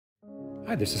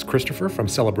Hi, this is Christopher from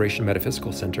Celebration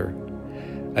Metaphysical Center.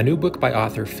 A new book by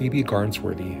author Phoebe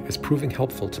Garnsworthy is proving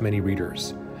helpful to many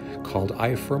readers, called I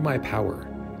Affirm My Power,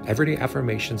 Everyday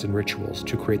Affirmations and Rituals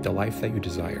to Create the Life That You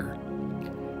Desire.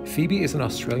 Phoebe is an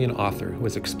Australian author who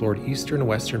has explored Eastern and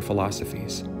Western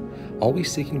philosophies,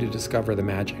 always seeking to discover the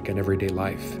magic in everyday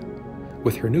life.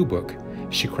 With her new book,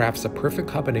 she crafts a perfect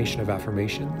combination of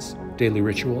affirmations, daily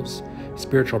rituals,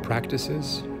 spiritual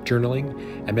practices, journaling,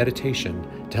 and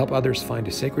meditation to help others find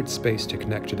a sacred space to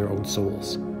connect to their own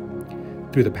souls.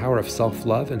 Through the power of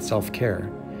self-love and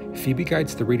self-care, Phoebe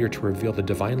guides the reader to reveal the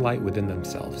divine light within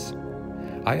themselves.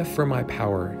 I Affirm My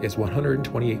Power is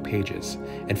 128 pages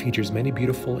and features many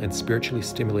beautiful and spiritually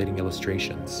stimulating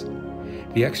illustrations.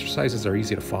 The exercises are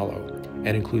easy to follow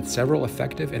and include several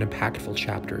effective and impactful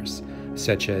chapters,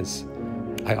 such as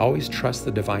I always trust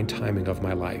the divine timing of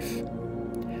my life.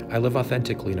 I live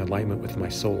authentically in alignment with my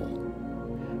soul.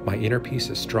 My inner peace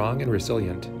is strong and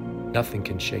resilient. Nothing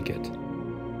can shake it.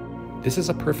 This is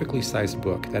a perfectly sized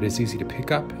book that is easy to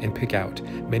pick up and pick out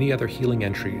many other healing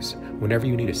entries whenever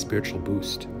you need a spiritual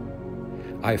boost.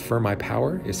 I Affirm My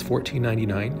Power is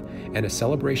 $14.99 and a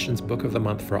Celebrations Book of the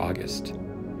Month for August.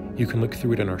 You can look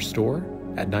through it in our store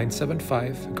at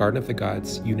 975 Garden of the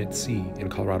Gods, Unit C in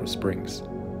Colorado Springs.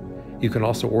 You can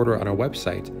also order on our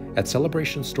website at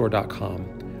celebrationstore.com,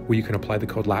 where you can apply the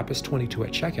code LAPIS22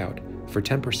 at checkout for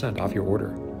 10% off your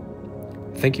order.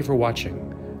 Thank you for watching.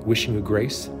 Wishing you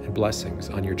grace and blessings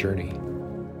on your journey.